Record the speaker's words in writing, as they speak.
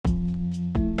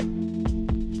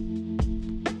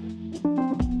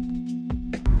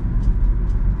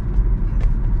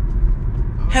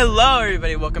Hello,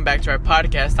 everybody. Welcome back to our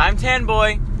podcast. I'm Tan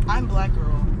Boy. I'm Black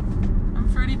Girl. I'm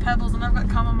Fruity Pebbles, and I've got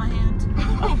cum on my hand.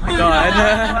 Oh my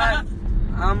god.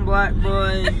 I'm Black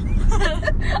Boy.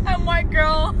 I'm White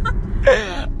Girl.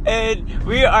 And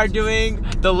we are doing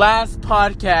the last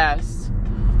podcast.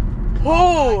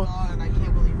 Oh my god, I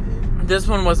can't believe it. This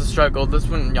one was a struggle. This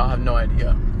one, y'all have no idea.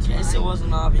 In case it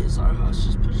wasn't obvious, our host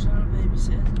just pushed out a baby's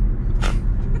head.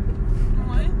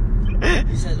 What?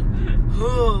 He said,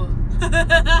 "Huh."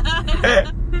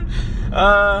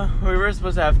 We were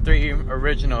supposed to have 3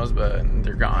 originals, but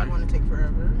they're I gone. want to take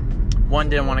forever. 1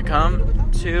 didn't want to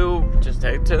come. 2 just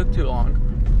took too long.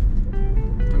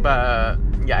 But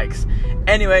yikes.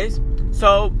 Anyways,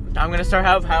 so I'm gonna start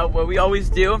what we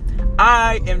always do.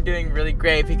 I am doing really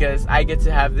great because I get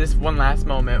to have this one last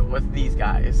moment with these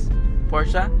guys.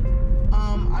 Porsha?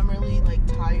 I'm really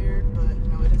tired, but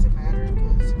it doesn't matter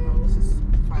because this is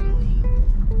finally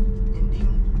ending.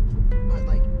 But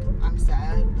I'm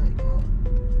sad, but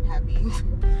happy.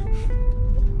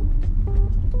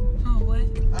 Oh, what?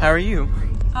 How are you?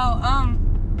 Oh, I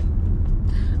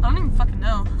don't even fucking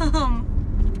know.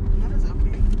 That is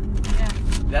okay. Yeah.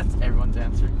 That's everyone's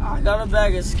answer. I got a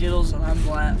bag of Skittles and I'm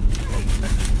black.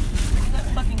 I've got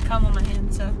fucking cum on my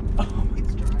hand, so.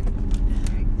 It's dry.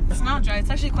 It's not dry, it's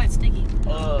actually quite sticky. It's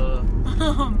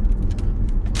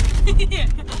Yeah.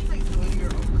 like doing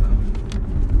your own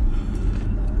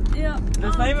cup. Yeah.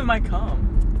 That's not even my cum.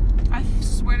 I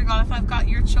swear to God, if I've got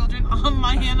your children on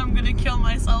my hand, I'm gonna kill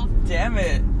myself. Damn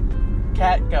it.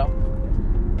 Cat, go.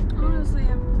 Honestly,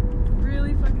 I'm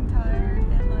really fucking tired,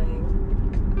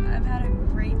 and I've had a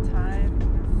great time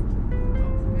with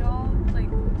both of y'all.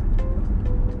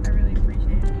 I really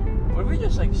appreciate it. What if we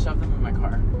just shove them in my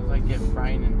car? Get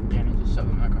Brian and Danny, just shove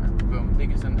them in my car. Boom, they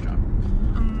can sit in the trunk.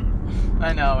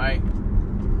 I know, right?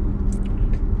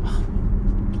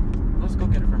 Let's go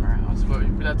get it from our house. But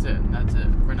that's it.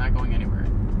 We're not going anywhere.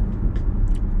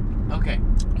 Okay.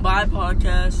 Bye,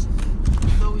 podcast.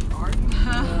 So we are.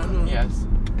 Yes.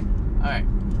 Alright.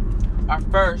 Our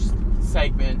first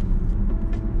segment,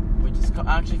 which is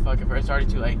actually, fuck it, it's already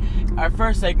too late. Our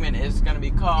first segment is going to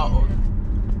be called...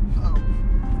 Oh.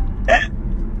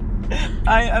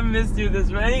 I missed you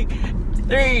this. Ready?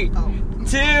 3,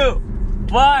 2,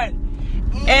 1.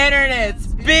 Internet's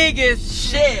biggest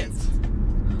shit.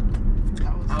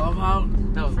 I love how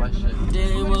That was less shit.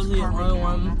 Danny was the only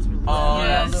one. Oh,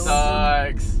 Yes. that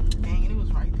sucks. Dang, it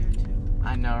was right there too.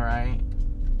 I know, right?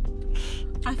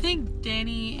 I think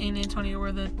Danny and Antonio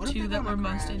were the What if 2 they that got in were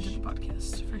a most crash? into the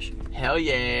podcast, for sure. Hell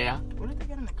yeah. What if they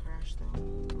got in a crash though?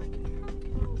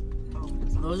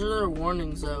 Those are their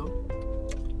warnings, though.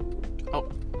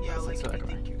 Yeah, That's do you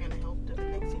exactly think you're gonna help them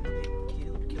next thing they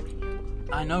killing you?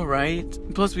 I know, right?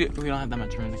 Plus, we don't have that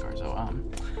much room in the car, so,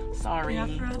 sorry. Yeah,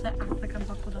 for that act like I'm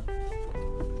buckled up.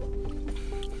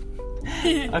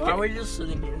 Okay. Why are we just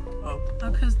sitting here? Oh,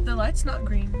 because the light's not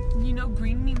green.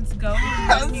 Green means go, and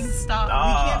red means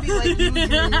stop. We can't be like you,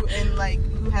 Drew, and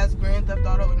who has Grand Theft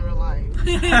Auto in real life.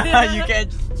 You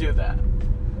can't just do that.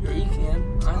 Yeah, you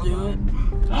can. I do it.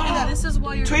 Yeah, this is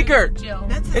why you're Tweaker! going to jail.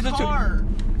 That's his It's a car.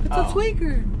 It's a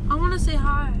tweaker. I want to say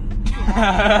hi. He's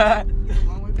a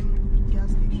long way from the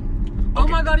gas station. Oh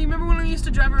my god, you remember when we used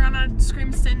to drive around and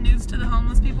scream send nudes to the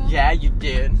homeless people? Yeah, you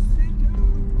did.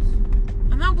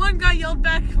 And that one guy yelled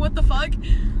back, what the fuck?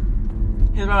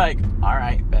 He's like,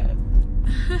 alright, bet.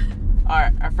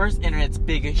 Alright, our first internet's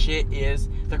biggest shit is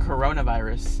the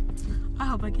coronavirus. I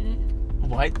hope I get it.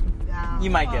 What? Yeah. You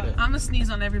might get it. I'm gonna sneeze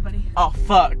on everybody. Oh,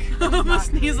 fuck. I'm gonna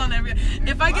sneeze on everybody.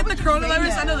 If I get the would you say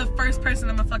coronavirus, that? I know the first person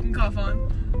I'm gonna fucking cough on.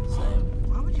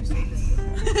 Why would you say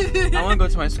that? I want to go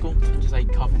to my school and just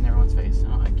cough in everyone's face.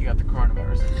 And I'm like, you got the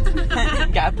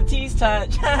coronavirus. Got the tease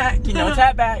touch.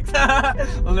 Tap backs.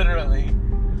 Literally.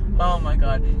 Oh my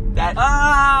god. That.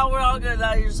 We're all good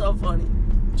now. You're so funny.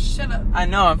 Shut up. I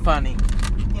know I'm funny.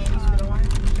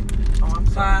 Oh, I'm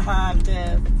sorry.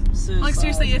 Death. Like,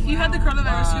 seriously, if you had the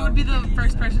coronavirus, who would be the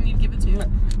first person you'd give it to?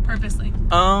 Purposely.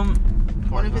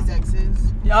 One of his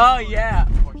exes. Oh, yeah.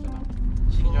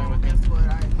 She can join with me. Guess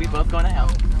what? We both going to hell.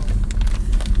 No.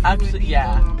 Actually,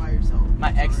 yeah. By yourself.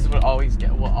 My exes will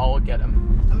all get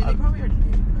him. I mean, they probably already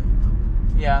did,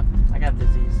 but Yeah, I got a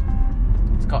disease.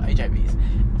 It's called HIVs.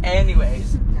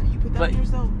 Anyways. now you put that on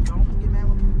yourself. Don't get mad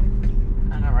when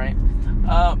people I know, right?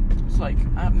 So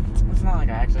it's not like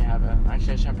I actually have it.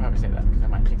 Actually, I shouldn't probably say that because I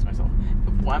might jinx myself.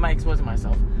 Why am I exposing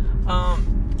myself?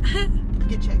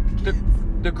 get checked.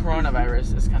 The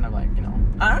coronavirus is kind of I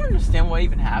don't understand what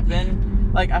even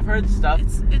happened. I've heard stuff.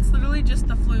 It's literally just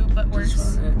the flu, but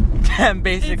worse.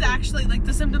 Basically. It's actually,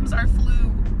 the symptoms are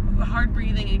flu, hard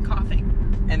breathing, and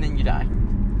coughing. And then you die.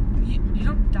 You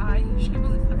don't die. You just get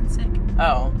really fucking sick.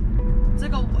 Oh.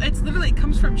 It's literally, it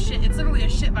comes from shit. It's literally a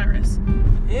shit virus.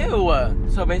 Ew.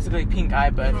 So basically pink eye,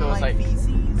 but if it was like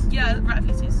feces? Yeah, rat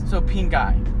feces. so pink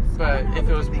eye, but if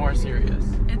it was more serious.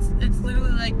 It's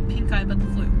literally like pink eye, but the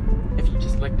flu. If you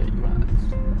just licked it, you would.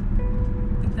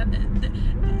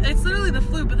 It's literally the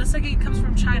flu, but the second it comes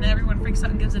from China, everyone freaks out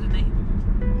and gives it a name.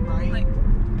 Right? Like,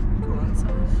 so,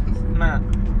 Nah.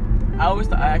 I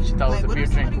actually thought it was a beer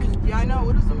drink. Yeah, I know.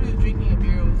 What if somebody was drinking a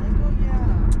beer and was like, oh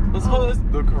yeah. Let's call this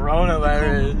the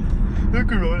coronavirus. The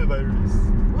coronavirus.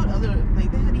 What other,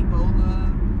 like they had Ebola.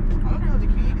 I wonder how they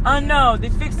created that. No, they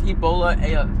fixed Ebola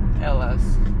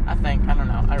ALS. I think. I don't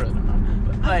know. I really don't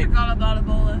know. But I like, forgot about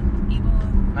Ebola.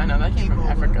 I know that came from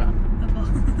Ebola. Africa.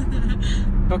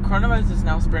 But coronavirus is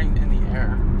now spreading in the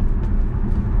air.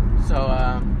 So,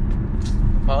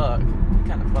 fuck.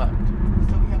 Kind of fucked.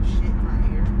 So we have shit in our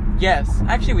hair. Yes,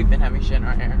 actually, we've been having shit in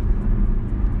our hair.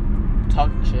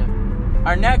 Talking shit.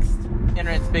 Our next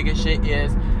internet's biggest shit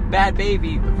is Bad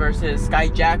Baby versus Sky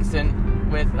Jackson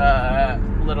with a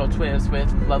little twist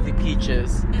with Lovely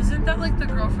Peaches. Isn't that like the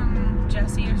girl from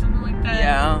Jessie or something like that?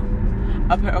 Yeah.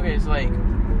 Okay, so like,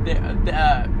 the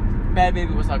Bad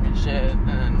Baby was talking shit, and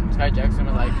then Sky Jackson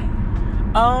was like,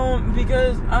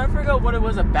 because I forgot what it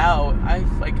was about. I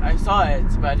saw it,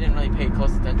 but I didn't really pay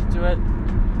close attention to it.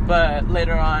 But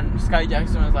later on, Sky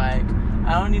Jackson was like,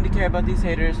 I don't need to care about these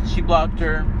haters. She blocked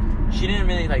her. She didn't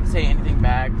really like say anything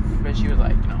back, but she was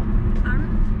like, you know. I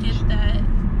don't get that.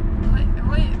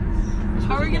 Wait.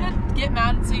 How are you gonna get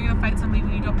mad and say you're gonna fight somebody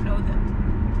when you don't know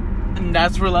them? And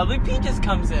that's where Lovely Peaches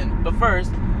comes in. But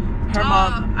first, her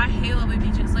mom. I hate Lovely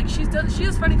Peaches. Like she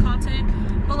does funny content,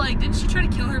 but like, didn't she try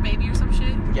to kill her baby or some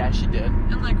shit? Yeah, she did.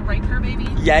 And like rape her baby?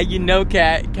 Yeah, you know,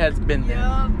 Cat's been there.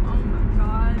 Yup. Oh my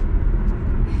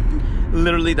god.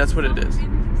 Literally, that's what it is.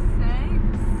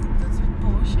 That's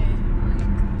bullshit.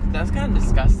 That's kind of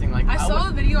disgusting. Like I saw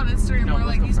a video on Instagram where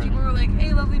like these people were like,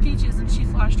 "Hey, Lovely Peaches," and she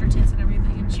flashed her tits and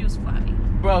everything, and she was flabby.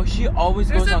 Bro, she always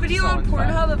There's goes a on video on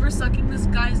Pornhub of her sucking this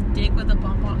guy's dick with a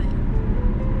bump on it.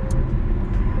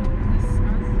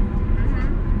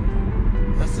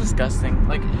 That's disgusting.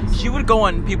 Like, she would go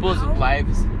on people's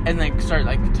lives and like start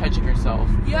like touching herself.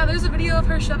 Yeah, there's a video of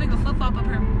her shoving a flip flop up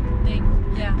her thing.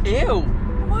 Yeah. Ew.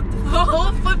 What the fuck? A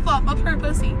whole flip flop up her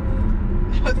pussy.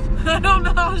 I don't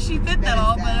know how she fit that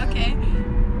all, but okay.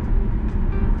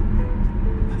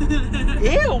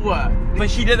 Ew. But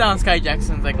she did that on Sky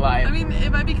Jackson's like live. I mean, it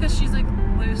might be because she's like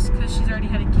loose because she's already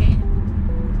had a kid.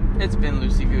 It's been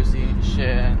loosey goosey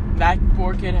shit. That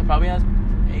poor kid probably has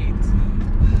AIDS.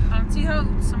 I don't see how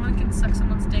someone can suck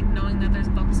someone's dick knowing that there's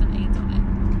bumps and AIDS on it.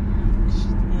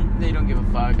 They don't give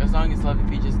a fuck as long as Lovely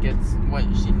Peaches gets what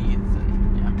she needs.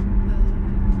 And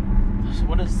yeah. So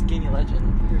what a skinny legend.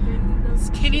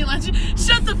 Skinny legend.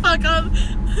 Shut the fuck up.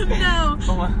 No.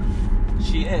 Oh,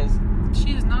 she is.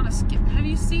 She is not a skin. Have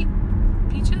you seen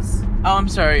Peaches? Oh, I'm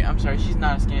sorry. She's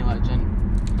not a skinny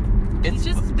legend.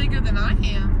 Peaches is bigger than I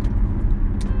am.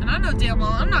 And I know damn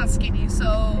well I'm not skinny, so...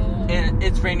 And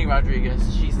it's Rainy Rodriguez.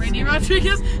 Rainy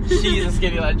Rodriguez? She's a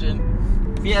skinny legend.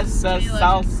 Fiesta,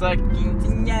 salsa,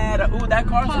 quinceañera. Ooh, that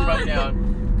car's broke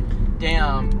down.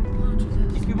 Damn. Oh,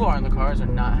 Jesus. These people in the cars are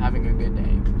not having a good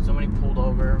day. Somebody pulled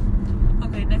over.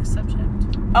 Okay, next subject.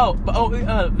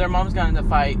 Their moms got in a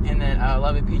fight, and then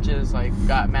Lovely Peaches like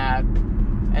got mad,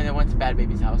 and then went to Bad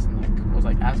Baby's house and like was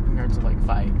like asking her to like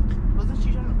fight. Wasn't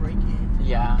she trying to break in?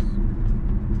 Yeah.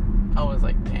 I was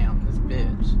like, damn, this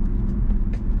bitch.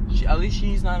 At least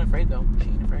she's not afraid though. She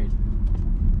ain't afraid.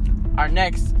 Our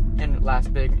next and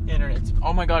last big internet's.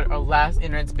 Oh my god, our last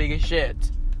internet's biggest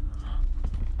shit.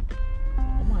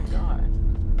 Oh my god.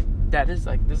 That is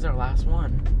like, this is our last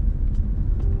one.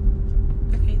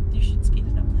 Okay, you should speed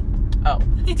it up then. Oh.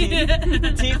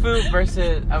 Tfue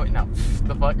versus. Oh, wait, no.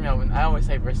 The fuck? No, I always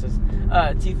say versus.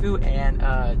 Tfue and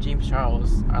James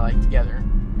Charles are like together.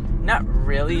 Not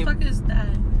really. Who the fuck is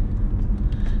that?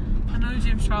 I know who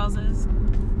James Charles is.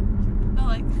 I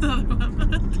like the other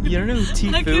one. You don't know who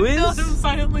Tfue I can feel is? him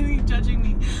silently judging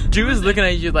me. Drew is looking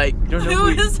at you like, you don't know Who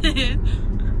is it?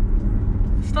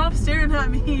 Stop staring at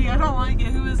me. I don't like it.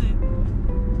 Who is it?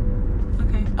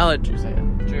 Okay. I'll let Drew say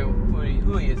it. Drew,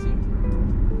 who is he?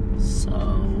 So,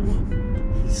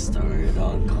 he started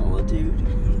on Call of Duty.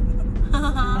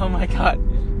 Oh my god.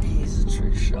 He's a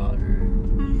trick shotter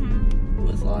Mm-hmm.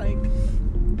 with like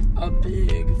a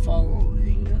big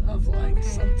following of like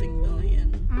something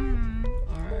million. Mm-hmm.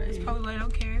 Alright. That's probably why I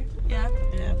don't care. Yeah.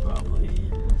 Yeah, probably.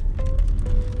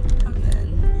 And then,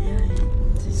 yeah,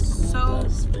 he's cool, So,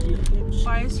 does video game shit.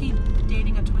 Why is he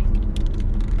dating a twink?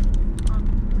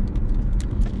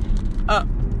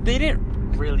 They didn't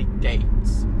really date.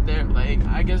 they're like,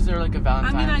 I guess they're like a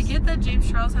Valentine's. I mean, I get that James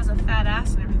Charles has a fat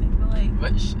ass and everything, but like.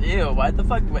 But ew, why the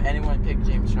fuck would anyone pick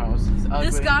James Charles? He's ugly.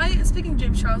 This guy, speaking of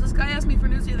James Charles, this guy asked me for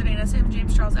news the other day, and I sent him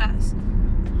James Charles' ass.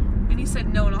 And he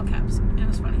said no in all caps. And it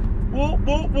was funny. Whoa,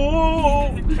 whoa,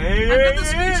 whoa! Hey, I got the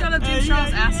screenshot of James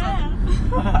Charles' ass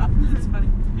on. It's funny.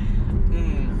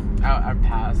 I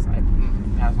pass. I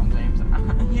pass on James.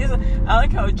 I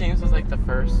like how James was like the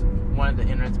first one of the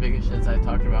internet's biggest shits I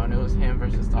talked about, and it was him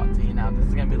versus Tati. Now this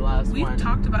is gonna be the last one. We've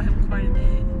talked about him quite a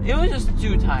bit. It was just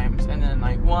 2 times, and then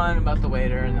like one about the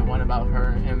waiter, and then one about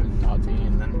her, him, and Tati,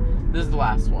 and then this is the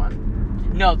last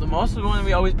one. No, the most of the one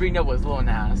we always bring up was Lil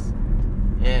Nas.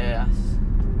 Yeah.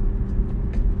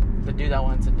 The dude that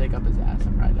wants to dig up his ass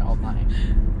and ride it all night.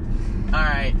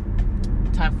 Alright.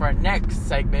 Time for our next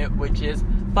segment, which is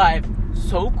 5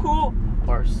 so cool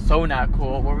or so not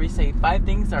cool, where we say 5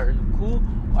 things that are cool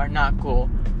or not cool.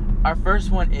 Our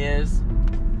first one is,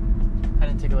 I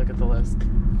didn't take a look at the list.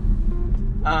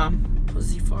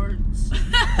 Pussy farts.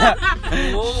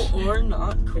 Cool or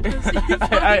not cool?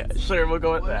 Sure, we'll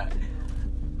go with that.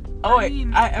 Oh wait,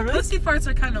 I really. Pussy farts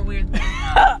are kind of weird.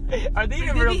 Are they even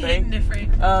a real thing?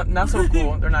 Different. Not so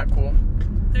cool. They're not cool.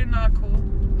 They're not cool.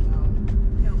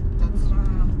 No,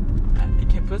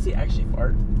 that's Can pussy actually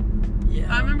fart? Yeah.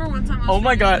 I remember one time. Oh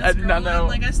my god, I did not know.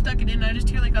 Like I stuck it in, and I just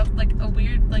hear like a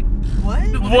weird like. what?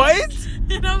 What?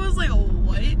 And I was like,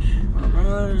 what? I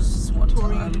remember there was this one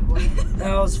Tori time Johnson.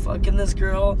 that I was fucking this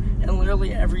girl, and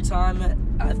literally every time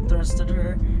I thrusted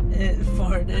her, it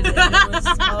farted. And it was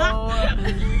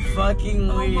so fucking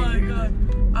Oh weird. my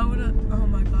god. I would've. Oh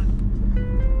my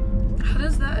god. How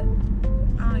does that? I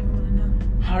don't even want to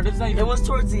know. How does that even... It was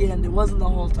towards the end. It wasn't the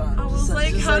whole time. I was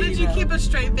like, how did you keep a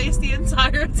straight face the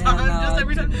entire time? no, Just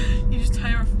every time you just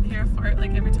hear a fart,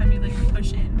 like every time you like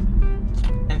push in.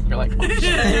 And you're like, oh shit.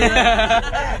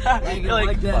 You're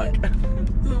like, that. fuck.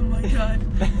 Oh my god.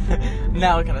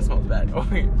 Now it kind of smells bad. Oh,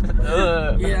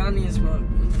 Yeah, I need to smoke.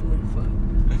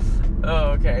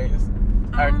 Oh, okay.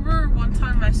 I remember one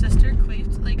time my sister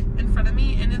queefed like in front of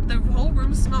me, and the whole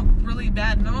room smelled really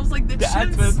bad. And I was like, "That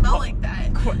shouldn't smell like that."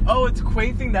 Oh, it's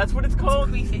quaffing. That's what it's called.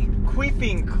 Queefing.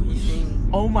 Queefing.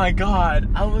 Oh my god,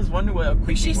 I was wondering what a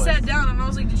queefing She was. sat down, and I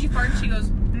was like, "Did you fart?" And she goes,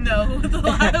 "No." With a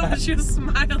laugh, and she was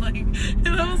smiling,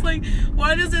 and I was like,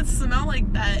 "Why does it smell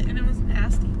like that?" And it was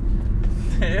nasty.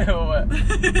 Ew.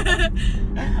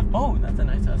 Oh, that's a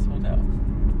nice ass hotel.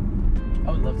 I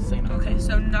would love to say no. Okay,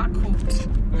 so not cool.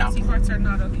 No. Pussy farts are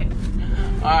not okay.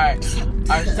 Alright,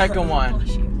 our second one.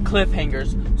 Bless you.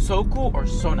 Cliffhangers. So cool or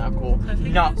so not cool?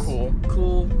 Cliffhangers? Not cool.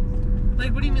 Cool.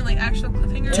 Like, what do you mean, like actual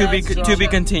cliffhangers? To Yeah, be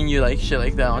continued, like shit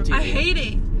like that on TV. I hate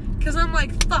it. Because I'm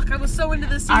like, fuck, I was so into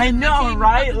this season. I know, can't even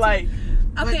right? fucking Like,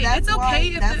 okay, it's okay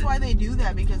if That's why they do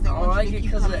that, because they I want like you to it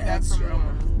keep 'cause coming it back adds from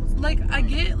drama. like, I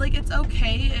get, like, it's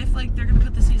okay if, like, they're gonna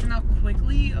put the season out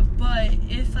quickly, but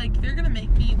if, like, they're gonna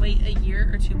make me wait a year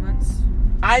or 2 months.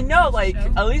 I know, like,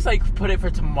 Show? at least, like, put it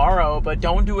for tomorrow, but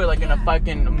don't do it, like, in a Yeah.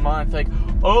 fucking month. Like,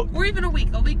 oh, Or even a week.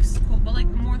 A week's cool, but, like,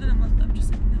 more than a month, I'm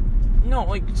just like, no. no,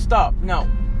 like, stop. No.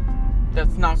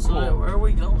 That's not So cool. where are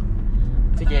we going?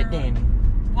 To get Danny.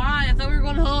 Why? I thought we were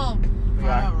going home. We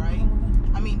I are. know, right?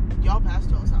 I mean, y'all passed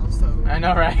y'all's house, so. I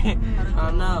know, right? Oh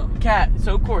no. Cat,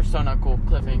 so cool or so not cool?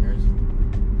 Cliffhangers.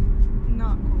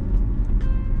 Not cool.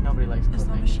 Nobody likes As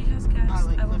long as she cliffhangers. has gas, I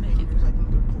like I will make it. cliffhangers. I think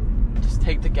they're cool. Just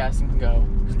take the gas and go.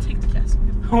 Take the gas.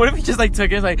 What if he just, like, took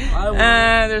it? It's like, I would.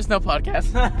 there's no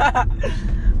podcast.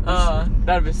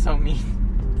 That'd be so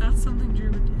mean. That's something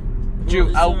Drew would do.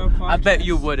 Drew, Well, is there a I bet podcast?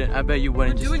 you wouldn't. I bet you We're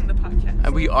wouldn't. Just- doing the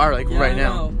podcast. we are, like, Yeah, right I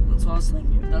now. know. That's what I was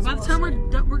thinking. That's By what the I time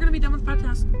was we're gonna be done with the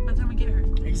podcast, by the time we get her.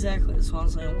 saying. Exactly. That's what I'm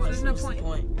saying. What's There's no the point.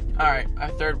 point? Alright, our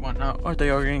third one. Oh, or they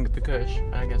are getting the kush.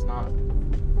 I guess not.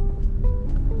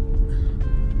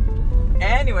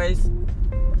 Anyways.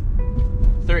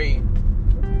 3.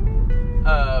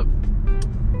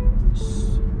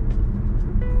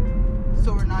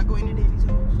 So we're not going to Danny's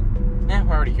house?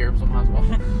 We're already here, so might as well.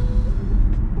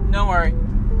 Don't worry.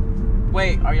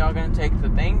 Wait, are y'all gonna take the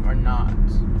thing or not?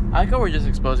 I like how we're just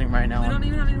exposing right now. We don't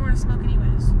even have anywhere to smoke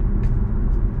anyways.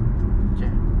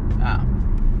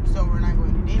 So we're not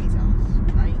going to Danny's house,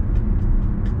 right?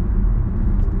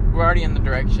 We're already in the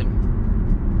direction.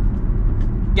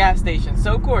 Gas station.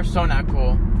 So cool or so not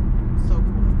cool? So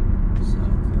cool. So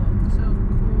cool. So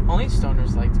cool. Only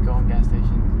stoners like to go on gas stations.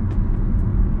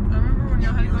 I remember when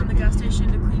y'all had to go in the gas station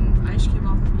to clean ice cream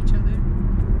off of each other.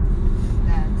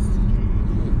 That's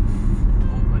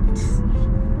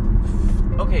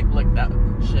Okay, look, that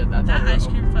shit. That's That how ice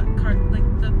cream cart, like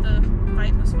the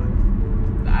fight was fun.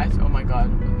 The ice. Oh my god,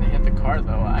 when they hit the car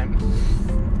though, I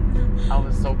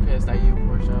was so pissed at you,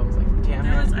 Porsha. I was like, damn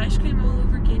There was it. ice cream all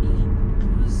over Giddy.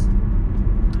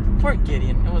 trucks. Poor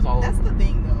Gideon. It was all That's over. the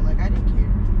thing, though. Like, I didn't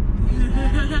care. He was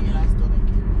mad at me, and I still didn't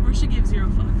care. Porsche gives 0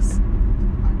 fucks.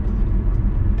 I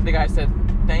really did. The guy said,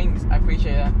 thanks, I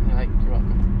appreciate that. And they're like, you're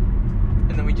welcome.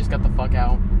 And then we just got the fuck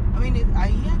out. I mean, he had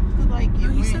to, like, it he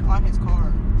went said- on his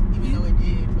car. Even though it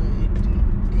did, but it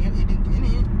didn't dent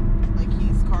it. Like,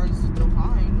 his car's still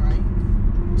fine,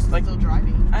 right? Just like, Still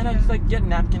driving. I know, just like get a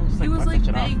napkin, just like He was fuck like, that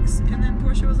shit off. thanks. And then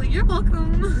Porsche was like, you're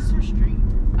welcome. Is this her street?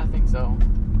 I think so.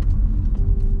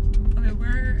 Okay,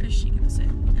 where is she gonna sit?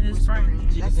 And it's Bryan.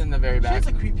 She's in the very She back. has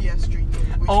a creepy ass street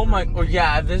name. Oh my, Whispering.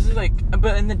 yeah, this is like,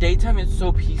 but in the daytime it's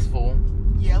so peaceful.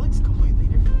 Yeah, it looks completely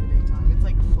different in the daytime. It's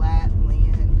like flat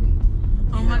land.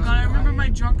 And Oh my god, I remember my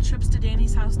drunk trips to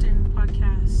Danny's house during the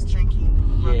podcast.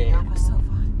 drinking. rubbing Yeah. That was so alcohol.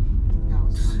 fun. That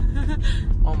was fun.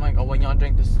 Oh my god, when y'all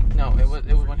drank this, no, it was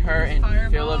when her and Fireball,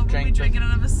 Philip when we drank drank this, it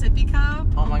out of a sippy cup.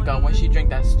 oh my god, when she drank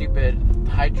that stupid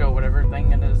hydro whatever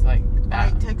thing and it's like,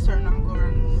 Alright, text her and I'm going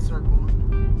around in a circle.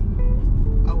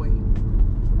 Oh wait.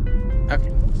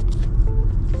 okay.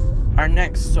 Our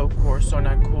next so cool or so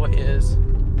not cool is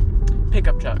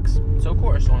pickup trucks. So cool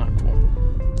or so not cool.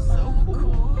 So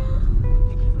cool.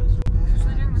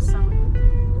 Especially during the summer.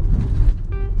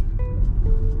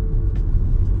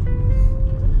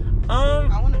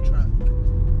 I want a truck.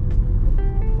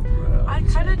 I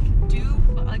kind of do,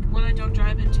 but like when I don't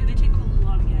drive it too, they take a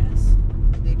lot of gas.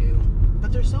 They do.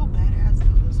 But they're so badass though,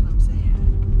 that's what I'm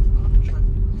saying. I want a truck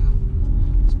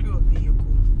now. Screw a vehicle.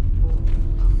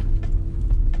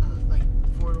 Well, like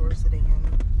 4-door sedan.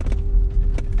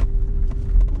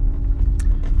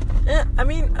 Yeah, I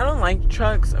mean, I don't like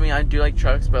trucks. I mean, I do like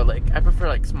trucks, but like I prefer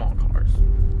like small cars.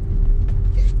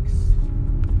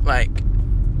 Yikes. Like,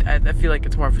 I feel like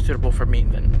it's more suitable for me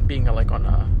than being like on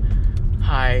a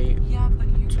high. Yeah, but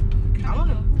you're I kind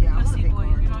wanna- of yeah, I a want a pussy big boy. car.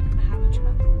 You're not gonna have a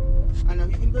truck. I know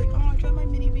he's gonna be like, oh, I drive my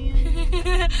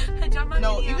minivan. I drive my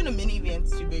No, mini- even a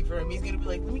minivan's too big for him. He's gonna be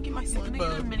like, let me get my He's slug gonna get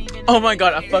a bug. minivan. Oh my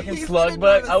god, a fucking He's slug gonna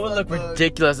bug? drive a I would look slug bug.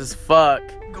 ridiculous as fuck.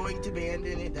 Going to band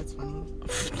in it, that's funny.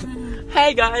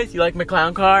 Hey guys, you like my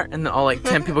clown car? And then all like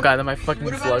 10 people got in my fucking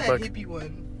What about slug that bug. hippie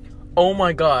one? Oh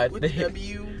my god, With the the hip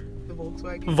W, the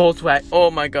Volkswagen? Volkswagen. Oh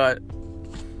my god.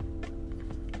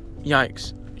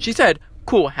 Yikes. She said,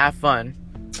 cool, have fun.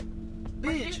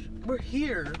 Bitch, we're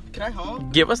here. Can I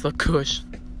honk? Give us the kush.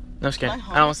 No, just kidding.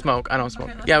 I don't smoke. I don't smoke.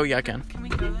 Okay, Yeah, I can. Can we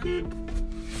go then?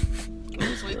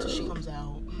 Just wait till she comes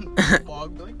out.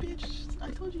 Vlog, be like, bitch, I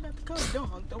told you not to come. Don't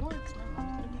honk the once. My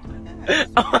mom's gonna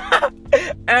beat my ass.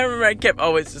 I remember I kept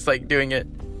always just like doing it.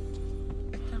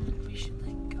 Then we should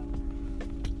like go.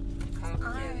 I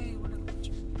wanna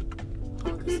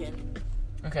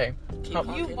go. Okay.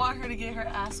 You want her to get her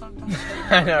ass on top.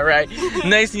 I know, right?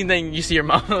 Next thing you see your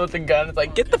mom with a gun, it's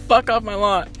like, get the fuck off my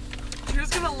lawn. Drew's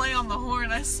gonna lay on the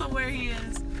horn. I swear he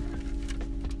is.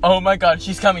 Oh my god,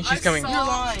 she's coming, she's I coming. saw- You're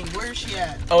lying. Where is she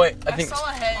at? Oh wait, I I think. saw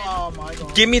a head. Oh my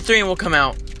god. Give me 3 and we'll come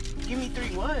out. Give me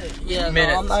 3 what? Yeah, no,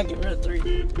 Minutes. I'm not giving her 3.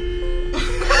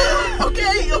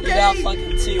 Okay, You okay. got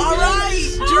fucking 2. All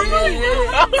right, Drew.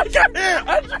 Oh my god!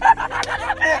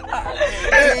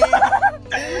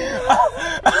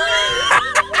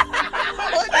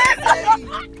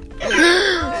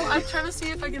 I'm trying to see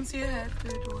if I can see a head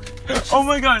through the door. Oh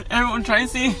my god, everyone try to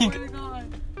see. Oh my god.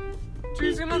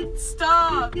 Drew's gonna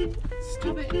stop.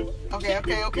 Stop it.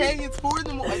 Okay. It's 4 in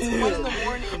the morning. It's 1 in the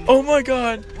morning. Oh my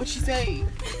god. What'd she say?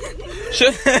 She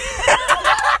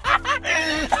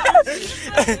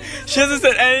she hasn't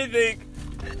said anything.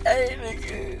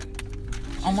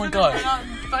 Oh my god.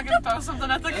 Fucking throw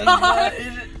something at the car.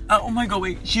 Oh my god,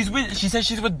 wait. She said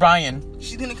she's with Brian.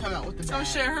 She's gonna come out with the So bag.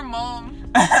 share her mom.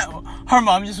 Her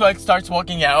mom just like starts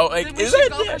walking out. Like, Then we is should that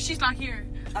go, it? but she's not here.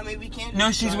 I mean, we can't. No,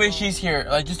 just she's drive where off. she's here.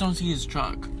 I just don't see his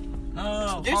truck.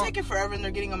 No, They're taking forever and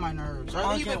they're getting on my nerves. Are they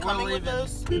Okay, even we're coming with leaving.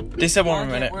 us? They said one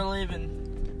more minute. We're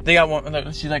leaving. They got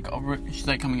one. She's like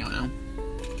coming out now.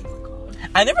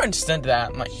 I never understood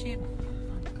that. I'm like, She.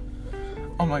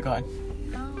 oh my god.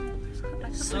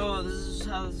 So this is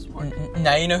how this is working.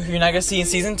 Now you know who you're not gonna see in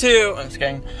season 2. I'm just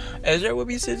kidding. Ezra will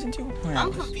be season 2. Who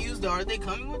I'm knows? confused though. Are they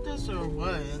coming with us or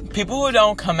what? People who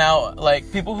don't come out,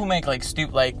 like people who make like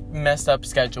messed up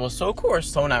schedules, so cool or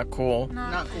so not cool.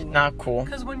 Not cool. Not cool.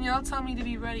 Because when y'all tell me to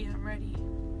be ready, I'm ready.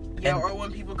 Yeah, or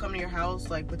when people come to your house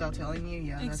like without telling you.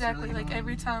 Yeah. Exactly. That's really Like annoying.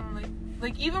 every time,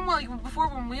 like even when, before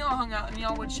when we all hung out and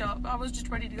y'all would show up, I was just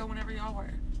ready to go whenever y'all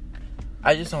were.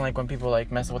 I just don't like when people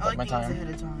like mess with I like like my things time.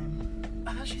 ahead of time.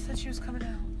 I thought she said she was coming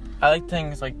out. I like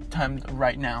things like timed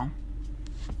right now.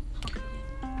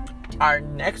 Our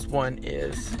next one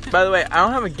is, by the way, I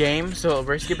don't have a game, so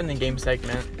we're skipping the game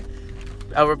segment.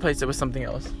 I'll replace it with something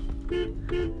else.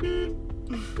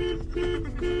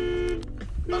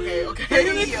 Okay. They're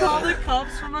gonna call the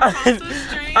cops from across the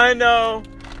street. I know.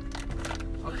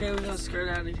 Okay, we're gonna skirt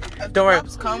out of here. If Don't worry. the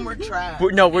cops come, we're trapped.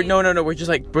 No. We're just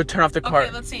like, we'll turn off the car.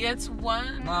 Okay, let's see. It's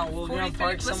 1:43. No, we're gonna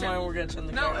park somewhere and we're gonna turn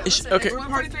the car off. Listen, Okay. it's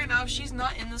 1:43 now. If she's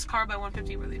not in this car by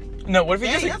 1:50, we're leaving. No, what if we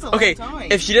Dang, just that's a okay? long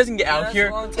time. If she doesn't get out That's here,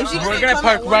 a long If time. she we're doesn't gonna come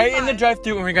park at right in the 1:05.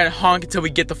 drive-thru and we're gonna honk until we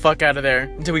get the fuck out of there,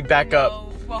 until we back up. No.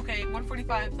 Well, okay,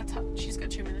 1:45. That's how she's got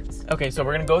 2 minutes. Okay, so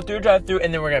we're gonna go through a drive-thru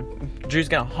and then Drew's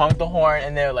gonna honk the horn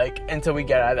and they're like until we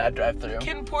get out of that drive-thru.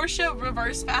 Can Porsha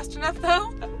reverse fast enough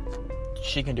though?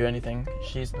 She can do anything.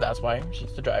 That's why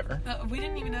she's the driver. We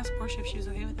didn't even ask Porsha if she was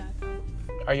okay with that though.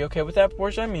 Are you okay with that,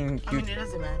 Porsha? I mean, it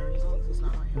doesn't matter as long as it's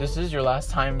not my house. this is your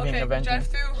last time being Okay, a venter. drive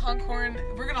through, honk horn.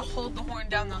 We're gonna hold the horn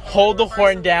down though. Hold the Reverse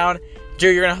horn it. down. Drew,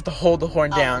 you're gonna have to hold the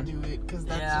horn I'll down. do it because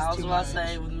that's Yeah, I just was too about much. to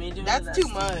say, with me doing That's too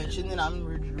much, and then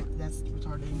that's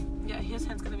retarded. Yeah, his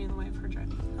hand's gonna be in the way of her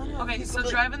driving. I know, Okay, it's so like-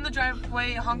 drive in the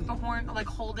driveway, honk the horn, like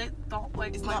hold it,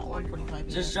 It's not 1:45.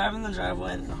 Just drive in the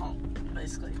driveway and home,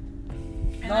 basically.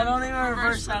 and No, then don't even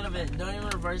reverse out of it. Don't even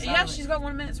reverse out Yeah, of it. she's got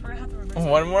 1 minute, so we're gonna have to reverse.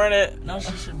 One more in it. No,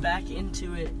 she should back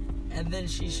into it, and then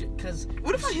she should, cause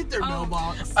What if I hit their Oh.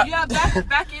 mailbox? Yeah,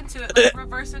 back into it, like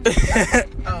reverse into it,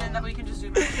 and then that way you can just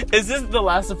zoom in. Is this the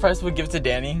last surprise we'll give to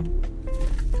Danny?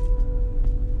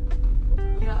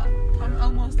 Yeah, I'm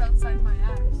almost outside my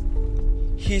ass.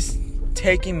 He's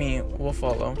taking me. We'll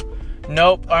follow.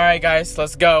 Nope. All right, guys,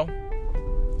 let's go.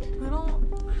 We don't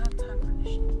have time for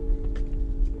this shit.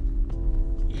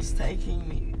 he's taking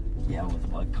me. Yeah, with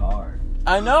what car?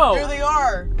 I know. There they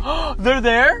are. They're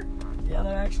there. Yeah,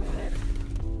 they're actually there.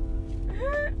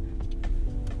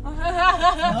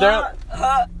 They're.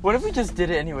 What if we just did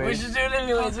it anyway? We should do it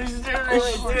anyways. Do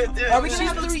it. Are we She gonna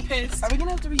have to looks pissed. Are we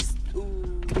gonna have to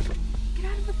Ooh. Get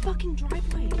out of the fucking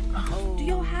driveway. Do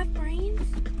y'all have brains?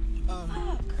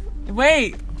 Fuck.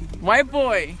 Wait, white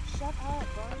boy. Shut up,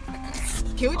 bro.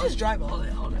 Can we just drive off?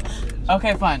 Hold it.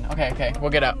 Okay, fine. Okay, we'll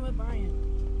get out. With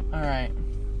Bryan. All right.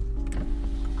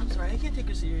 I'm sorry, I can't take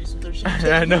her serious with her shit.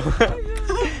 I know.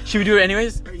 Should we do it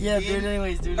anyways? Yeah, do it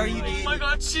anyways. Do it Are you anyways. Oh my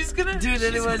god, she's gonna. Do it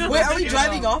anyways. Wait, are we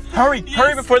driving off? Hurry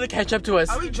before they catch up to us.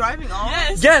 Are we driving off?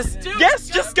 Yes. Yes,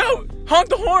 just go. Honk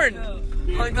the horn.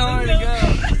 Like, no,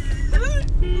 go.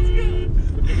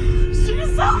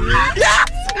 She's so Yes.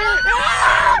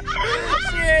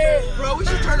 Bro, we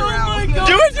should turn around. my God.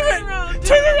 Do it.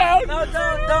 Turn around.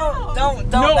 No, don't.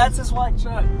 No. That's his white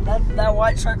truck. That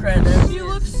white truck right there. She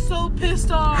looks so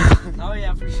pissed off. Oh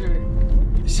yeah, for sure.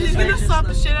 She's They gonna just slap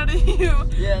the shit out of you.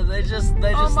 Yeah, they just Oh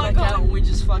my snuck God. out and we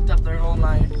just fucked up their whole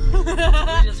night. We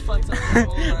just fucked up their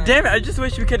whole night. Damn it! I just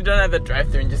wish we could have done it at the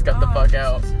drive-thru and just got the fuck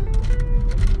out.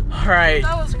 All right.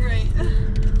 That was great.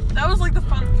 That was like the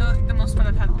most fun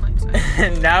I've had all night. So.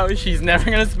 And now she's never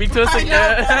gonna speak to us I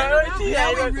again. know.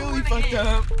 Yeah, we really fucked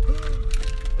up.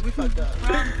 We fucked up.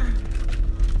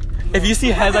 If you see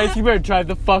headlights, you better drive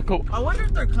the fuck. I wonder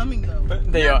if they're coming though.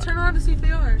 They Yeah, are. turn around to see if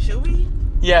they are. Should we?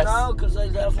 Yes, No, because they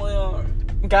definitely are.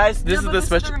 guys. This Yeah, is but the they said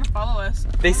special. They're gonna follow us.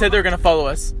 They said they're gonna follow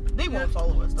us. They won't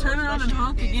follow us. Though, Turn around and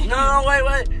honk especially- again. No,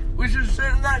 wait. We should sit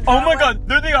in that. Oh my driveway. god,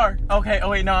 there they are. Okay. Oh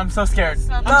wait, no, I'm so scared.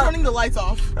 Stop. I'm turning the lights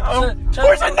off. Oh, Turn-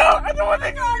 Porsha, no! I know what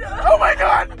they got. Oh my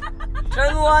god.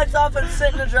 Turn the lights off and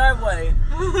sit in the driveway.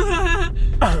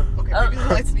 Okay, maybe the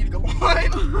lights need to go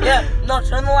on. Yeah, no,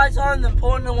 turn the lights on and then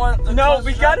pull into one. The No, closest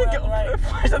we gotta driveway go. on the right.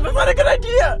 Porsha, that's not a good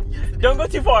idea. Don't go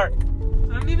too far. I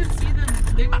don't even see them.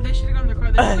 They should have gone in their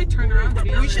car. They probably turned around to be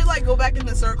We honest. should like go back in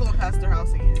the circle and past their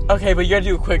house again. Okay, but you gotta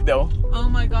do it quick though. Oh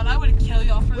my god, I would kill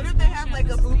y'all for What this if they have bullshit.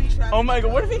 like a booby trap? Oh my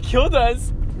god, what if he killed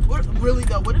us? What, really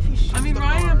though? What if he shoots I mean, the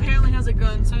Ryan car? apparently has a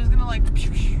gun, so he's gonna like.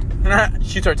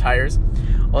 Shoots our tires.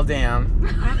 Well, damn.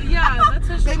 Yeah, that's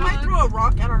a They shot. might throw a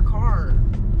rock at our car.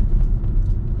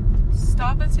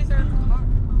 Stop and see if they're in the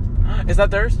car. Is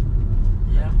that theirs?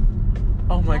 Yeah.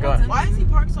 Oh my god. Why is he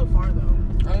parked so far though?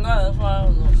 Oh no, that's why I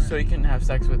was looking. So you can have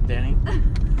sex with Danny?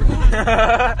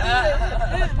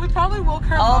 We probably woke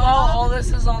her All mom up.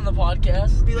 this is on the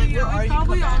podcast. Be like, Yeah, where are we you?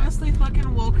 probably Come back. honestly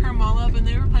fucking woke her mom up and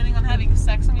they were planning on having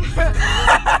sex on each other.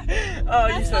 Oh,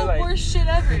 you That's said the like. worst shit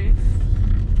ever.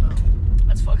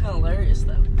 That's fucking hilarious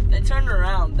though. They turned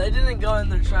around. They didn't go in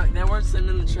their truck. They weren't sitting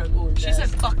in the truck when we She passed. said,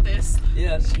 fuck this.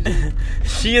 Yeah, she did.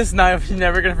 She is not. She's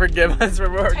never gonna forgive us for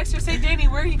work. Text her, say, Danny,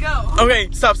 where'd you go? Okay,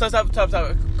 stop.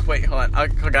 Wait, hold on. I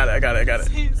got it.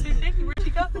 Say, Danny, where'd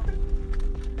you go?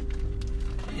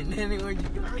 And anyway,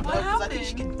 What Because I think she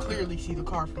happened? can clearly see the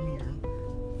car from here.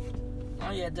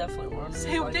 oh yeah, definitely. We're on the Say,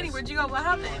 podcast. Danny, where'd you go? What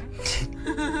happened?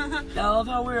 Yeah, I love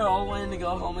how we were all waiting to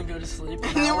go home and go to sleep.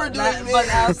 And then we're doing it. But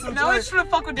now since Now we're trying to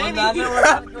fuck with but Danny. now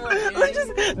that we're not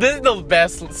doing This is the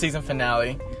best season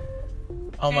finale.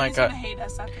 Oh my Danny's god. gonna hate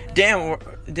us after this. Damn,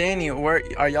 Danny, where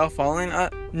are y'all following?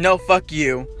 No, fuck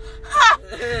you.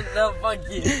 No, fuck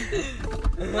you.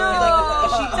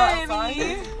 No,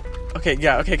 Danny. Okay,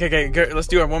 yeah, okay. Girl, let's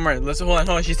do it one more. Hold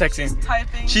on. She's texting.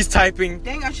 She's typing.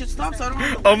 Dang, I should stop so I don't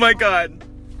have to Oh my god.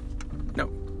 No.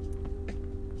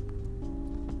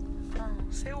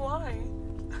 Say why.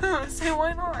 Say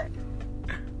why not.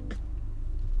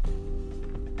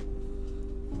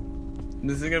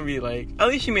 This is gonna be like. At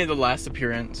least she made the last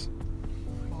appearance.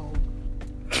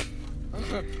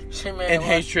 She made And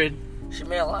hatred. She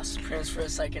made a last appearance for a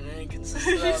second and it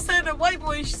consisted She of. said a white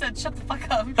boy. She said, "Shut the fuck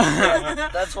up."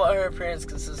 That's what her appearance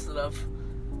consisted of.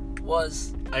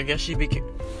 Was. I guess she became.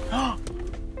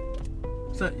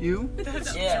 Is that you?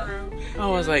 That's Yeah. true. I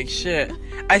was like, shit.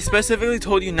 I specifically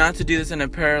told you not to do this in a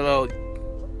parallel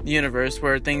universe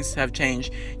where things have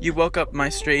changed. You woke up my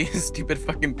stray, stupid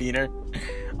fucking beater.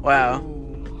 Wow.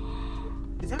 Ooh.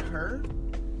 Is that her?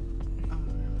 Oh,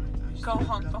 never mind. I just Go looked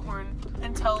honk it the up. horn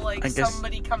until like I guess-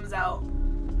 somebody comes out.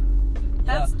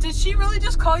 That's. Did she really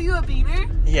just call you a beaner?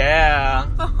 Yeah.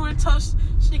 The horn until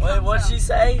she comes Wait, what'd out. she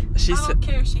say? She I said. don't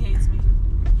care if she hates me.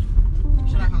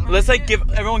 Should I honk? Let's like give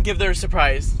everyone give their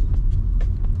surprise.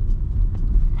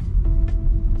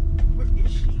 Where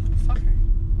is she? Fuck her.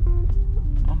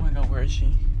 Oh my god, where is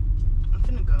she? I'm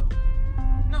finna go.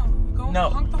 No, go No,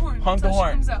 honk the horn. honk the until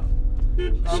horn. She comes out.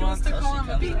 She wants to Until call she him a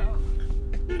comes beaner. out.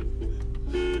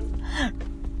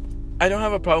 I don't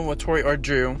have a problem with Tori or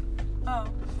Drew. Oh.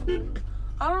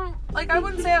 I don't like. I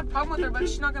wouldn't say I have a problem with her, but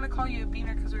she's not gonna call you a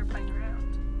beaner because we were playing around.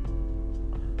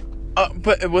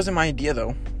 But it wasn't my idea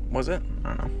though, was it?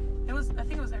 I don't know. It was. I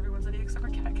think it was everyone's idea except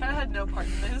for Kat. Kat had no part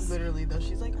in this. Literally though,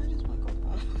 she's like, I just want to go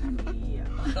home. Yeah.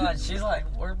 God, she's like,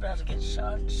 we're about to get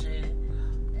shot and shit.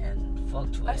 And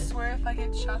fucked with. I swear, if I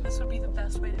get shot, this would be the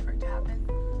best way for it to happen.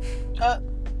 Yeah,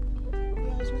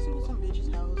 I was messing with some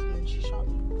bitch's house and then she shot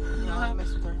me. Yeah, I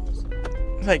messed with her house.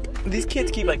 Like these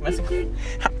kids keep like messing.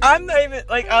 I'm not even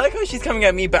like. I like how she's coming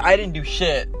at me, but I didn't do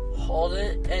shit. Hold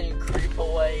it and you creep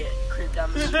away. Creep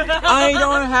down the street. I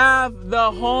don't have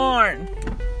the horn.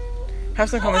 Have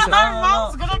some common sense. Our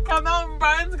mom's gonna come out and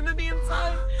Brian's gonna be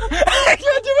inside. I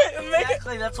can't do it. Make it.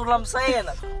 Exactly, that's what I'm saying.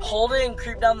 Hold it and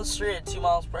creep down the street at 2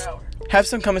 miles per hour. Have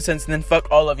some common sense, and then fuck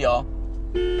all of y'all.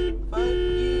 Fuck you,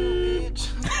 bitch.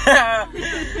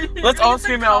 Let's all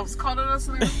scream out. Cops called on us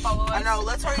and they're gonna follow us. I know,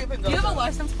 let's hurry up and go. Do you have a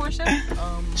license, Porsha?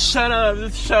 Shut up.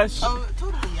 Just shush. All Oh,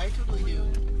 totally. I totally do.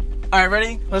 right,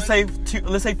 ready? Let's say two.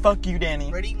 Let's say fuck you,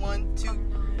 Danny. Ready? 1, 2.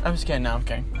 I'm just kidding. Now I'm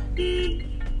kidding.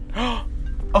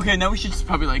 Okay, now we should just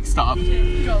probably like stop. Go.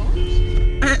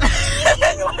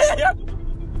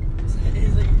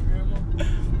 Is it your grandma?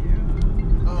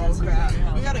 Oh, crap.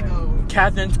 We gotta go.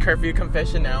 Catherine's curfew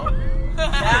confession now.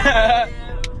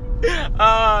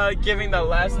 Giving the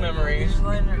last memory.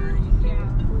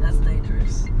 That's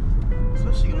dangerous.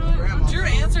 Especially with grandma. Drew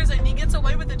answers and he gets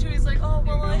away with it too. He's like, oh,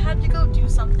 well, I had to go do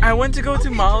something. I went to go to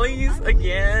Molly's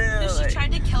again. She like-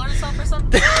 tried to kill herself or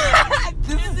something.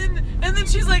 and then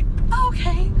she's like, oh,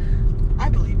 okay. I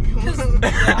believe you.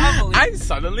 I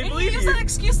suddenly And he believe used you. that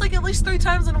excuse like at least 3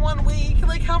 times in 1 week.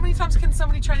 Like, how many times can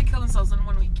somebody try to kill themselves in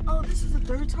 1 week? Oh, this is the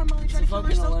 3rd time Molly tried to kill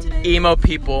fucking herself 11. today. Emo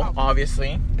people,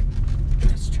 obviously.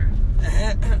 That's true.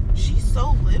 She's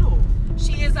so little.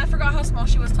 She is. I forgot how small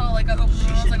she was till like I opened She her.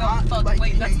 I was should like, oh not fuck, like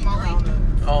wait, that's hanging Molly. around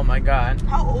us. Oh my god.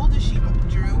 How old is she,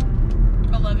 Drew?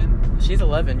 11. She's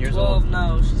 11 years 12, old.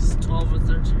 no, she's 12 or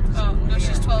 13. Oh no,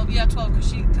 she's 12. Yeah, 12.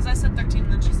 Cause I said 13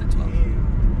 and then she said 12.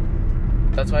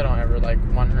 That's why I don't ever like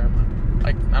want her.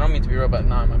 Like I don't mean to be real, but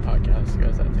not on my podcast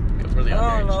because I think it's really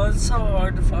I don't know, underage. it's so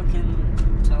hard to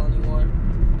fucking tell anymore.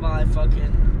 By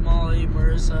fucking Molly,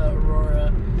 Marissa, Aurora,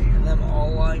 and them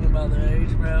all lying about their age,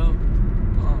 bro. I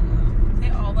don't They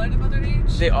all lied about their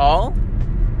age. They all? know.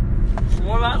 From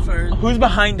what I've heard, Who's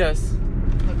behind us?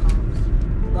 The cops.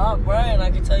 not Brian, I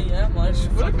can tell you that much.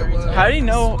 What if it was? How do you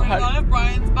know? Swear to God, if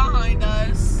Brian's behind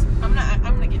us, I'm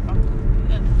gonna get fucked.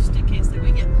 Just in case like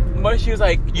we get. What if she was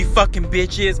like, you fucking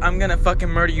bitches, I'm gonna fucking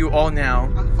murder you all now.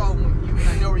 I'm following you and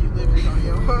I know where you live,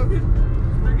 Antonio.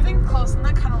 We're getting close, and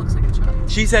that kind of looks like a truck.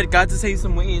 She said, got to say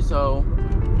some weed, so.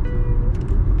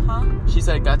 Huh? She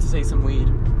said, got to say some weed.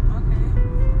 Okay.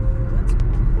 That's cool.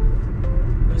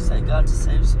 Who said God to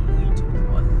save some weed?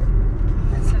 What?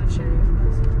 Instead of sharing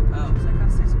with us. Oh. So I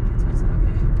gotta say something, so I said okay.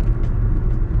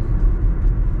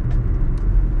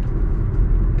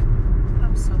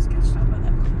 I'm so sketched out by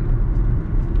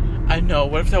that. I know,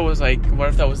 what if that was like, what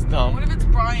if that was dumb? What if it's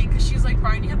Brian? Because she's like,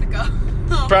 Brian, you have to go.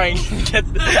 Brian, get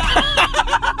the...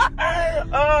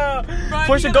 Brian,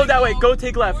 Porsha, you go gotta that way, go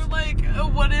take left. Or like,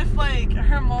 what if like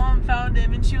her mom found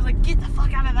him and she was like, get the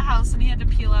fuck out of the house, and he had to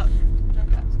peel out.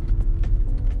 Okay.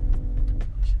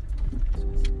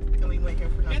 wasn't here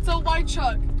for nothing. It's a white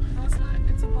truck. No, it's not.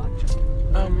 It's a black truck.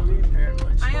 Really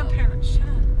paranoid. I am paranoid. Shut up.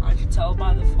 I could tell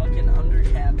by the fucking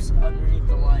undercaps underneath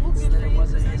the lights that it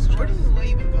wasn't his Where truck. does this way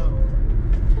even go?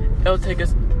 It'll take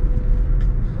us.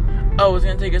 Oh, it's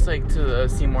gonna take us like to the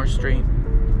Seymour Street.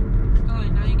 Oh,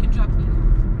 wait, now you can drop me at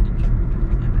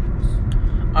my house.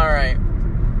 All right.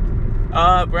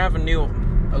 We're gonna have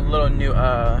a little new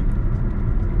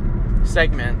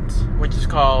segment, which is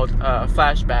called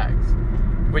flashbacks,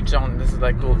 this is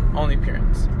like the only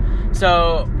appearance.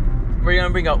 So we're gonna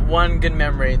bring up one good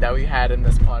memory that we had in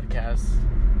this podcast.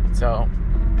 So,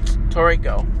 Tori,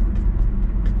 go.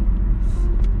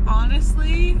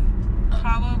 Honestly,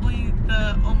 probably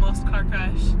the almost car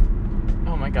crash.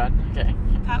 Oh my god. Okay.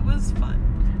 That was fun.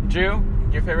 Drew,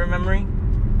 your favorite memory?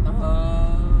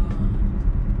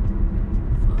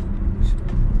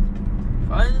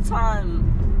 Probably the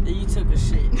time that you took a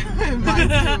shit. Mine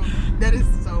too. That is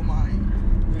so mine.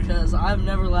 Because I've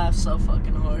never laughed so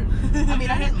fucking hard. I mean,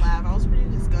 I didn't laugh. I was pretty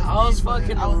disgusted. I was but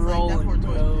fucking I was rolling, like, that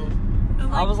poor bro.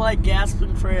 I was like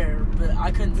gasping for air, but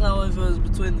I couldn't tell if it was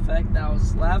between the fact that I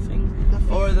was laughing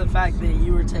or the fact that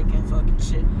you were taking fucking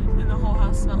shit. And the whole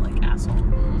house smelled like asshole.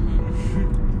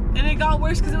 Mm-hmm. And it got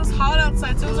worse because it was hot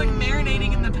outside, so it was like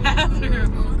marinating in the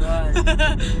bathroom.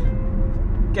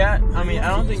 Kat, I mean, I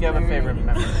don't think you have a favorite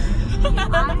memory.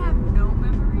 I have no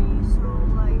memory, so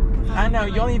like. 'cause I know,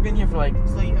 you only been here for like.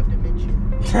 So you have dementia.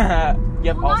 You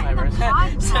have Well, not in the Alzheimer's.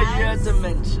 podcast. So you had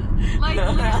dementia. Like,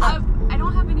 I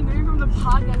don't have any memory from the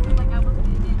podcast because like I wasn't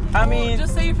in it. I mean,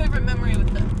 Just say your favorite memory with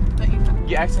them that you had.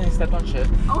 you accidentally stepped on shit.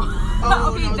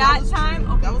 Oh, okay, no, that was time.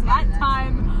 true. Okay, That was not that an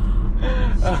time.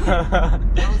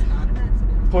 That was not an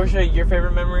accident. Porsha, your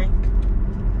favorite memory?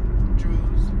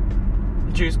 Drew's.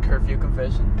 Drew's curfew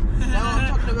confession. No, I'm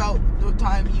talking about the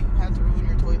time you had to ruin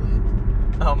your toilet.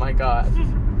 Oh my god.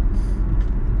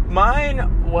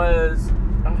 Mine was.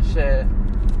 Oh shit.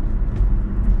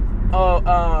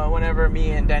 Whenever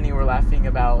me and Danny were laughing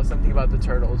about something about the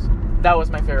turtles. That was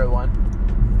my favorite one.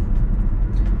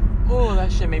 Oh,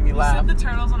 that shit made me You laugh. said the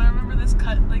turtles, and I remember this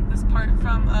part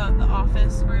from The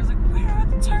Office where it was like, "Where are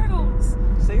the turtles?"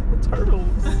 Save the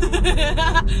turtles.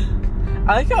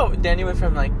 I like how Danny went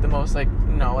from like the most like,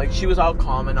 you know, like she was all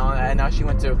calm and all that, and now she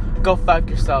went to go fuck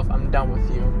yourself. I'm done with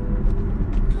you.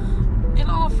 In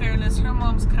all fairness, her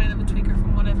mom's kind of a tweaker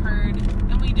from what I've heard,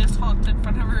 and we just honked in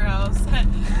front of her house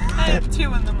at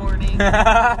 2 in the morning.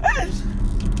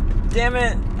 Damn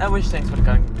it! I wish things would have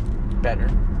gotten better.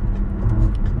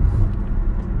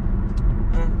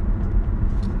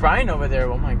 Brian over there,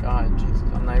 oh my god, Jesus,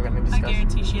 I'm not even gonna discuss. I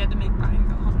guarantee she had to make Brian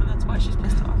go home, and that's why she's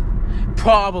pissed off.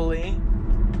 Probably.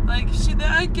 Like,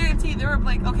 I guarantee they were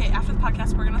like, okay, after the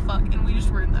podcast, we're gonna fuck, and we just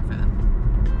ruined that for them.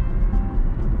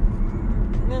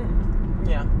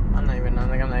 Yeah, I'm not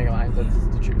gonna lie, that's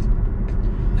the truth.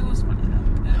 It was funny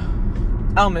though. Yeah.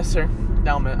 I'll miss her.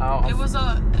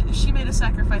 She made a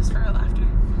sacrifice for her laughter.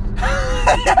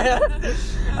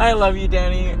 I love you,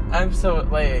 Danny. I'm so,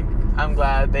 like, I'm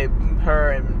glad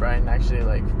her and Brian actually,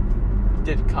 like,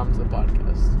 did come to the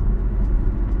podcast.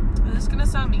 This is gonna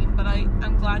sound mean, but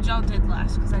I'm glad y'all did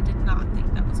last, because I did not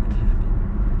think that was gonna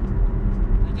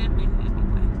happen. I didn't make it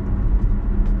anyway.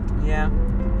 Yeah.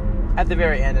 At the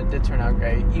very end, it did turn out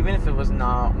great. Even if it was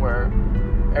not where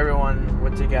everyone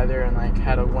was together and, like,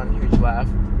 had one huge laugh.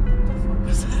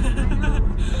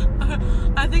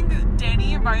 I think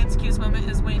Danny and Brian's cutest moment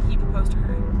is when he proposed to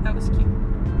her. That was cute.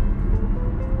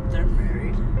 They're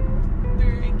married.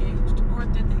 They're engaged. Or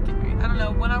did they get married? I don't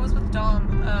know. When I was with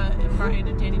Dom and Brian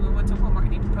and Danny, we went to Walmart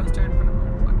and he proposed to her in front of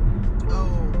Walmart.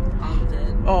 Oh, I'm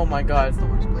dead. Oh my god. that's the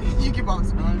worst place. You keep on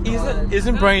smelling.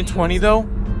 Isn't Brian 20 though? I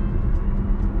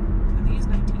think he's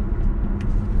 19.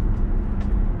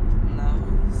 No,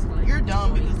 it's like You're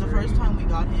dumb because the 23. first time we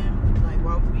got him, like,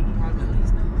 while we had No, him,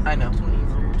 he's not. I know.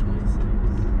 23 or 26.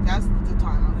 That's the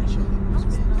time I would show you No, he's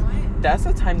respect. not. That's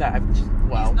the time that I've just,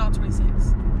 wow. He's not 26.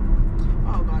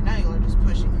 Oh god, now you're just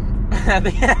pushing it.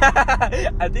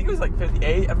 I think it was like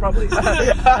 58, probably.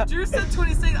 Drew said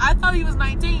 26. I thought he was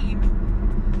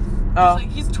 19. Oh, Like,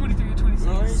 he's 23 or 26.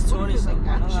 No, he's What is it, 27.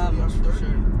 I don't have actually, much I'm for 30.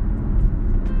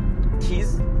 sure.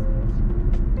 he's,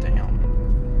 damn,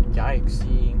 yikes.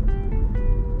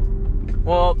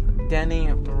 Well,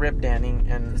 Danny, rip Danny,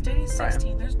 and Because Danny's Brian.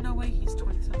 16. There's no way he's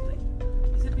 20-something.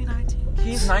 He's going to be 19.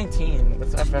 He's 19.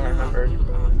 That's what I remember.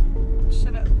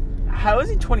 Shut up. How is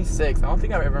he 26? I don't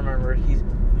think I've ever remembered he's.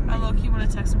 I low-key want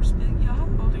to text him just be like, yo, how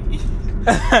old are you?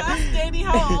 Ask Danny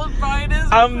how old Brian is.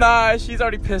 I'm not. She's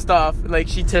already pissed off. Like,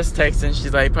 she just texts and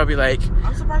she's like, probably like,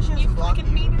 I'm surprised she You hasn't blocked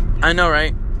fucking you. mean it. I know,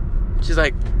 right? She's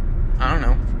like, I don't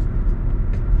know.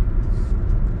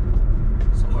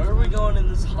 So Where are we going in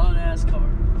this hot ass car?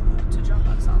 To drop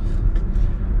us off.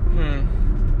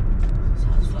 This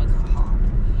house fucking hot.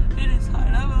 It is hot.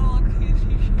 I'm gonna look at you.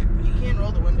 You can't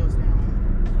roll the windows down.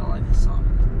 I feel like a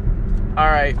sauna.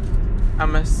 Alright.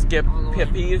 I'm gonna skip All the way. pit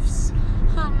peeves.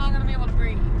 I'm not gonna be able to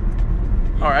breathe.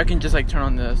 Or I can just like turn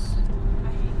on this. I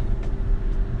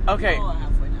hate it. Okay. Oh,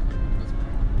 halfway down. That's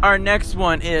better. Our next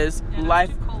one is Yeah, it's life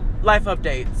too cold.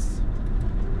 updates.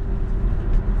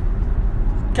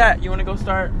 Kat, you wanna go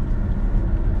start?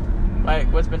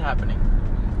 Like, what's been happening?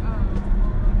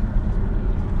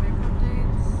 Life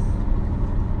updates.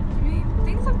 I mean,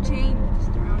 things have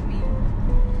changed around me.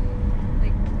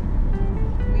 Like,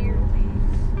 weirdly.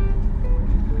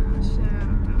 Shit, I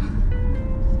don't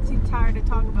know. Too tired to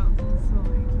talk about this, so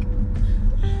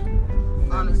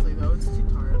like. Honestly, though, it's too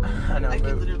hard. I know, I could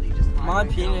but- literally just lie My right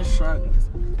penis now. shrunk.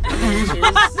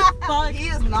 He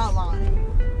is not lying.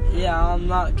 Yeah, I'm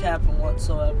not capping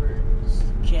whatsoever.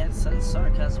 Can't sense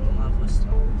sarcasm in my voice at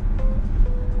all.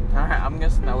 Alright, I'm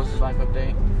guessing that was his life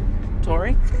update.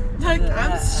 Tori? Like,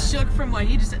 I'm shook from what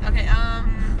he just said. Okay,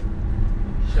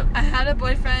 Shook. I had a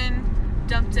boyfriend,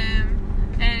 dumped him,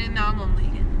 and now I'm lonely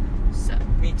again. So,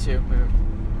 Me too.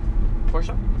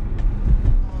 Porsha?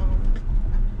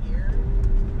 I'm here.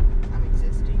 I'm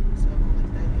existing, so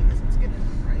like that I guess it's good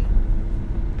enough, right?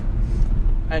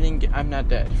 I'm not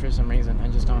dead for some reason. I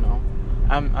just don't know.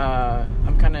 I'm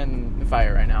kind of in the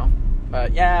fire right now.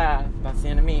 But yeah, that's the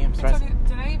end of me. I'm stressed.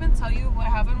 did I even tell you what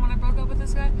happened when I broke up with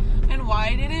this guy? And why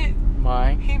I did it?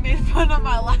 Why? He made fun of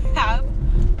my laugh.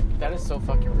 That is so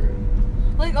fucking rude.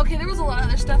 Like, okay, there was a lot of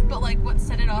other stuff, but like what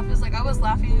set it off is like I was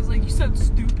laughing. He was like, "You sound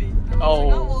stupid." And I was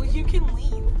like, "Oh, well, you can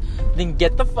leave." Then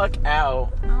get the fuck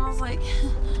out. And I was like,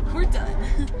 "We're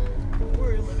done."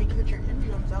 Or let me get your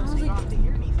eardrums out I so was you like- don't have to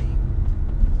hear anything.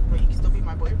 But you can still be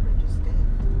my boyfriend, just dead.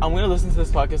 I'm gonna listen to this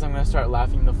podcast. I'm gonna start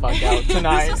laughing the fuck out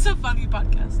tonight. This was a funny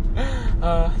podcast.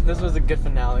 This was a good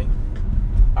finale.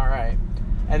 Alright.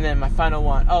 And then my final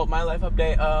one. Oh, my life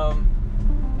update. I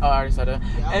already said it.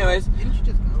 Yeah, Anyways, didn't you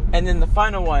just go? and then the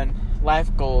final one, life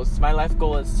goals. My life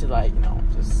goal is to like,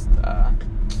 just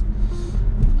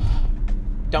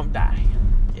don't die.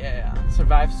 Yeah.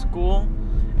 Survive school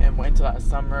and wait until that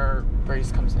summer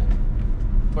breeze comes in.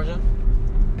 Porsha?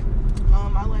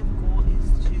 My life goal is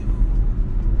to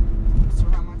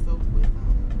surround myself with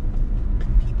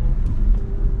people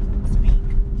who speak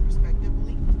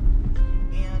respectively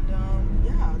and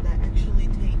that actually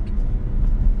take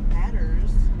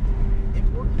matters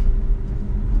important.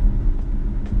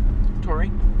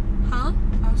 Tori? Huh?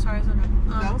 Oh, sorry, I was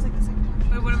That was like the same time.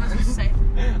 Wait, what am I supposed to say?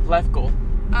 Life goal.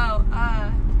 Oh,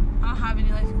 I don't have any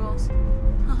life goals.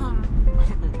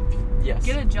 Yes.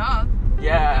 Get a job. That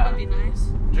Yeah. would be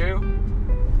nice. Drew?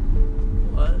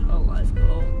 What a life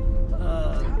goal.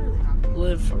 How do they not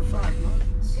Live for 5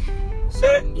 months so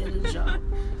I can get a job.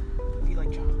 be like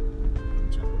John?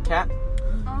 Cat?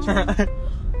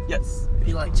 Yes.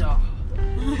 Be like John.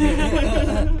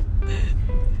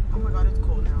 Oh my god, it's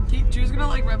cold now. Drew's gonna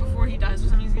like right before he dies or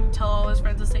something, he's gonna tell all his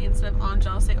friends to say instead of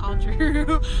Anjal, say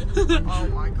Andrew. Oh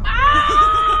my god.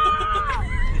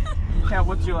 Cat,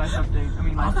 what's your life update? I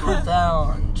mean, I life put goal. that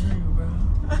on Drew, bro.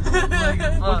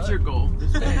 What's your goal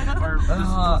this day? Or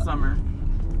this summer?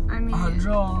 I mean,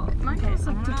 Draw. my goal is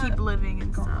like to keep living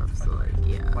and stuff, so like,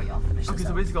 yeah. Wait, y'all finish Okay, this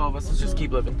so up. basically all of us, let's just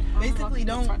keep living. Basically,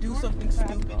 don't do something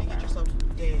stupid to get yourself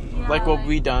dead. Yeah. Like what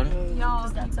we done. Y'all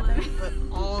keep living. But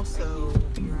also,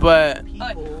 But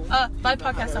people. Bye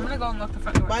podcast. I'm gonna go and lock the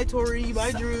front door. Bye, Tori.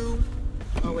 Bye, Drew.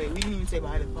 Oh, wait, we didn't even say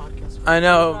bye to the podcast. I I'm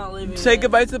not know. leaving Say yet.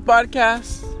 goodbye to the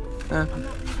podcast. I'm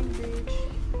not leaving, bitch.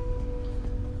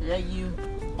 Yeah, you.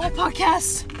 Bye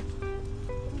podcast.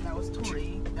 That was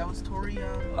Tori. That was Tori.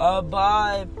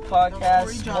 Bye, Tori podcast.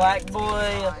 Johnson. Black boy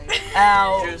Bye.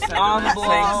 out Drew said on the that.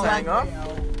 block. Saying off?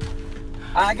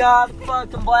 I got a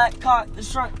fucking black cock that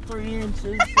shrunk 3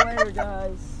 inches. Later,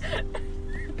 guys.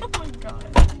 Oh my god.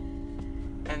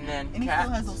 And then And he still has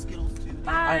Cat. those Skittles too.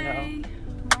 Bye. I know.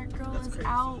 My girl That's is crazy.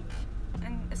 out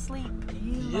and asleep. Did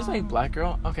you just say black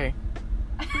girl? Okay.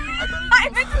 I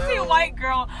meant to say white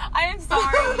girl. I am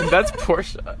sorry. That's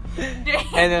Porsha.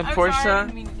 And then I'm Porsha. Sorry, I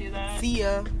didn't mean to do that. See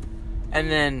ya. And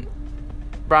then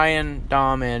Bryan,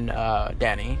 Dom, and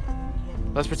Danny.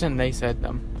 Let's pretend they said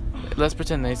them. Let's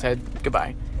pretend they said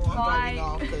goodbye. Well, I'm driving Bye.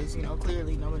 off because,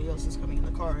 clearly nobody else is coming in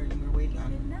the car and we're waiting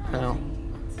on I know.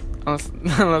 Unless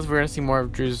we're gonna see more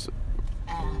of Drew's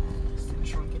ass and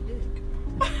shrunken dick.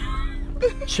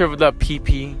 shriveled up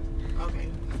PP. Okay.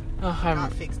 Oh,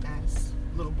 Not fixed ass.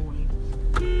 Little boy.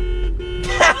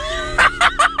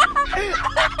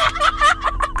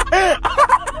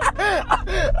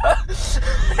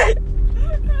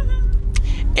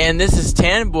 And this is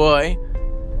Tan Boy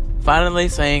finally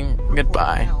saying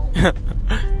goodbye. Ew,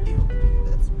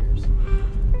 that's embarrassing.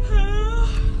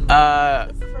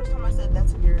 That's the first time I said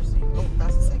that's embarrassing. Oh,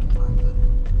 that's the second time.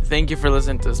 But Thank you for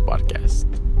listening to this podcast.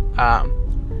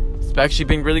 It's actually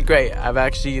been really great. I've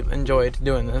actually enjoyed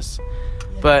doing this.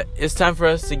 But it's time for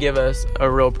us to give us a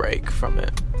real break from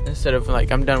it. Instead of like,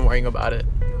 I'm done worrying about it.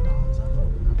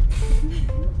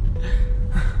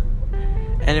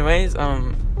 Anyways,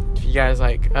 if you guys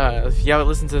if you haven't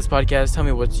listened to this podcast, tell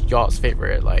me what's y'all's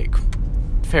favorite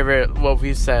what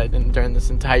we've said during this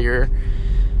entire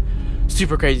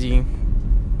super crazy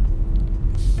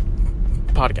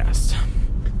podcast.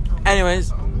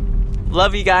 Anyways,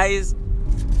 love you guys,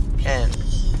 and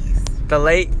the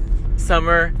late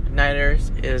summer Niners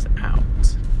is out.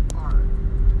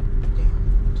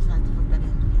 Damn, just had to put that in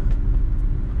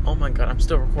again. Oh my god, I'm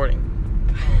still recording.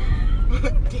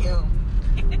 Damn.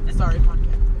 Sorry, podcast.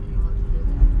 You don't have to hear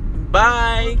that.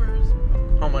 Bye.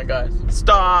 Bloopers. Oh my god,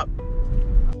 stop.